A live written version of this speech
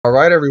All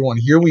right, everyone,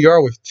 here we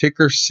are with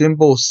ticker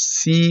symbol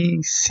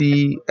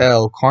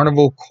CCL,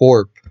 Carnival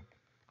Corp.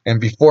 And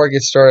before I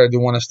get started, I do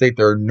want to state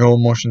there are no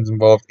emotions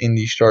involved in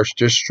these charts,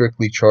 just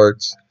strictly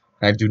charts.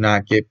 I do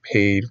not get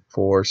paid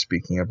for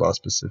speaking about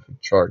specific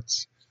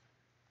charts.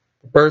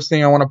 The first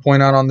thing I want to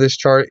point out on this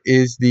chart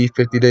is the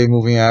 50-day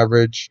moving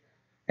average,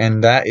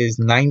 and that is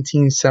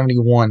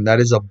 1971. That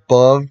is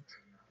above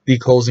the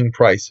closing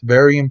price.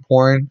 Very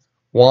important.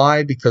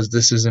 Why? Because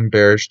this is in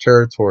bearish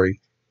territory.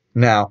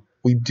 Now,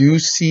 we do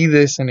see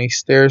this in a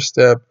stair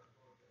step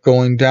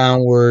going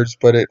downwards,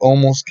 but it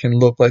almost can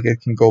look like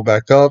it can go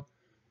back up,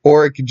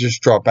 or it could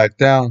just drop back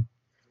down.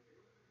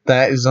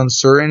 That is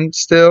uncertain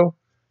still,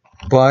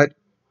 but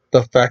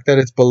the fact that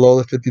it's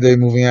below the 50-day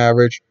moving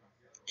average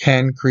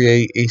can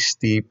create a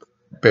steep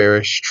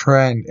bearish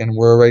trend, and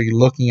we're already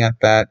looking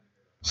at that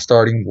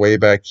starting way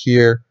back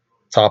here,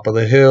 top of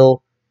the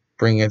hill,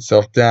 bringing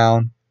itself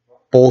down.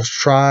 Bulls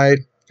tried,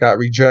 got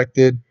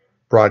rejected,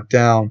 brought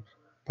down.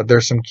 But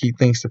there's some key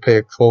things to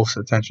pay close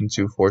attention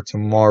to for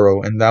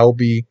tomorrow, and that will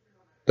be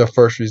the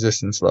first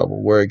resistance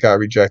level where it got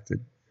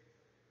rejected.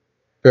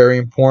 Very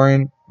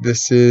important.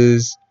 This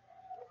is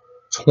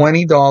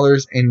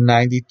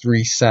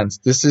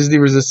 $20.93. This is the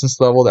resistance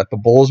level that the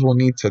bulls will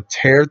need to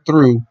tear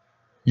through,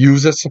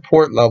 use as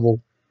support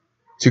level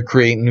to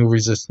create new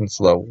resistance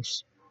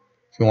levels.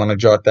 If you want to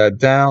jot that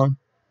down,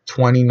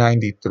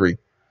 $20.93.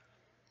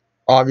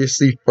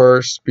 Obviously,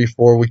 first,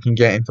 before we can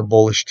get into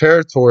bullish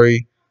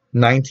territory,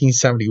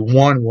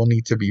 1971 will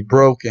need to be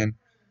broken.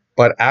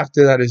 But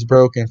after that is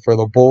broken, for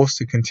the bulls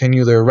to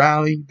continue their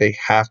rally, they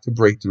have to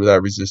break through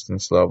that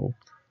resistance level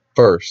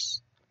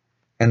first.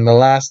 And the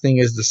last thing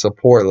is the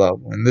support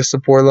level. And this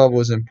support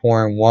level is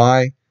important.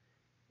 Why?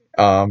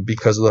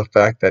 Because of the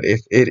fact that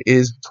if it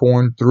is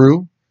torn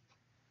through,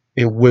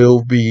 it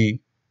will be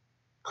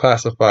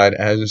classified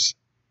as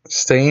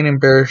staying in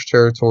bearish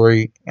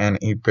territory and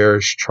a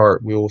bearish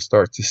chart we will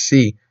start to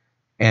see.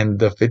 And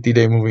the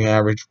 50-day moving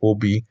average will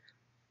be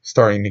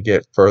starting to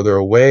get further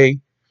away,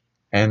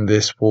 and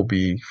this will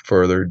be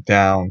further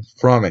down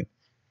from it.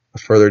 The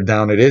further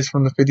down it is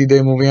from the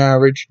 50-day moving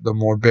average, the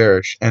more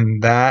bearish.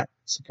 And that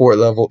support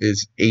level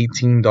is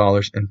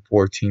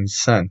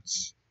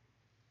 $18.14.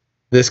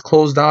 This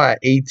closed out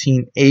at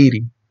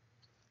 $18.80.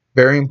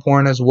 Very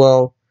important as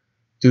well,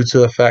 due to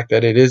the fact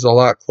that it is a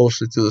lot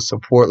closer to the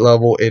support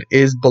level. It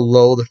is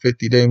below the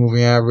 50-day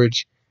moving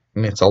average,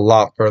 and it's a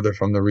lot further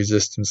from the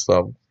resistance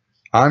level.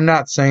 I'm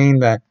not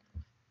saying that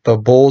the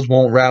bulls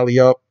won't rally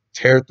up,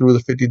 tear through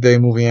the 50-day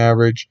moving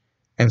average,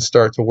 and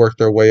start to work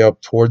their way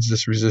up towards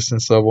this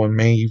resistance level and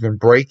may even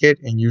break it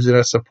and use it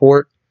as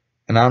support.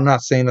 And I'm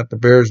not saying that the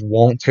bears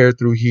won't tear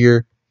through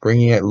here,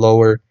 bringing it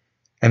lower,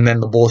 and then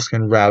the bulls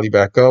can rally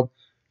back up.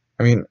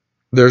 I mean,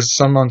 there's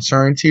some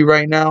uncertainty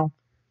right now,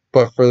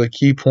 but for the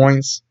key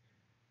points,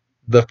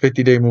 the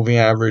 50-day moving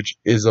average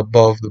is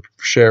above the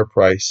share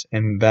price,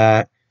 and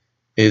that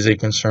is a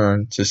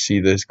concern to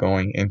see this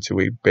going into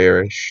a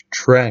bearish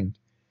trend.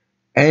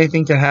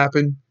 Anything can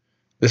happen.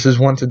 This is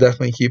one to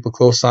definitely keep a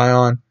close eye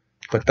on,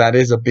 but that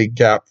is a big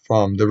gap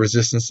from the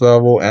resistance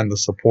level and the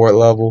support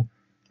level.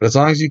 But as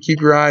long as you keep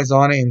your eyes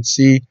on it and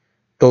see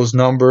those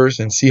numbers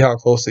and see how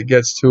close it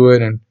gets to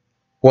it and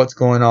what's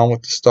going on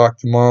with the stock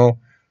tomorrow,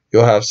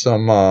 you'll have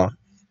some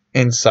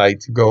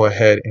insight to go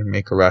ahead and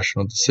make a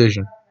rational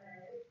decision.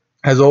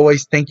 As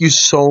always, thank you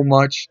so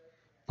much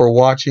for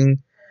watching.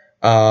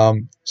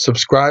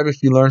 Subscribe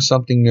if you learned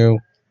something new.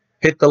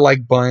 Hit the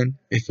like button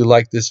if you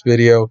like this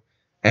video.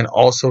 And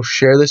also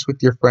share this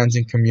with your friends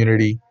and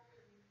community.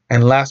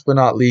 And last but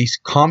not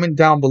least, comment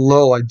down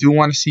below. I do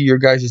want to see your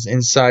guys'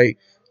 insight.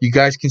 You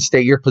guys can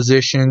state your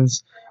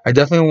positions. I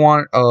definitely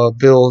want to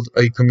build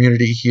a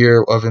community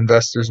here of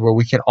investors where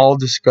we can all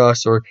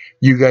discuss, or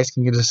you guys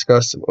can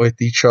discuss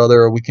with each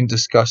other, or we can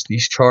discuss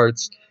these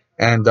charts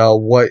and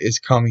what is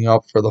coming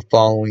up for the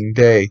following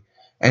day.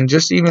 And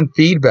just even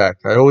feedback.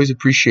 I always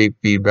appreciate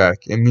feedback.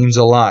 It means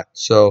a lot.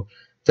 So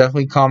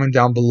definitely comment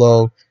down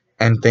below.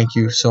 And thank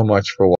you so much for watching.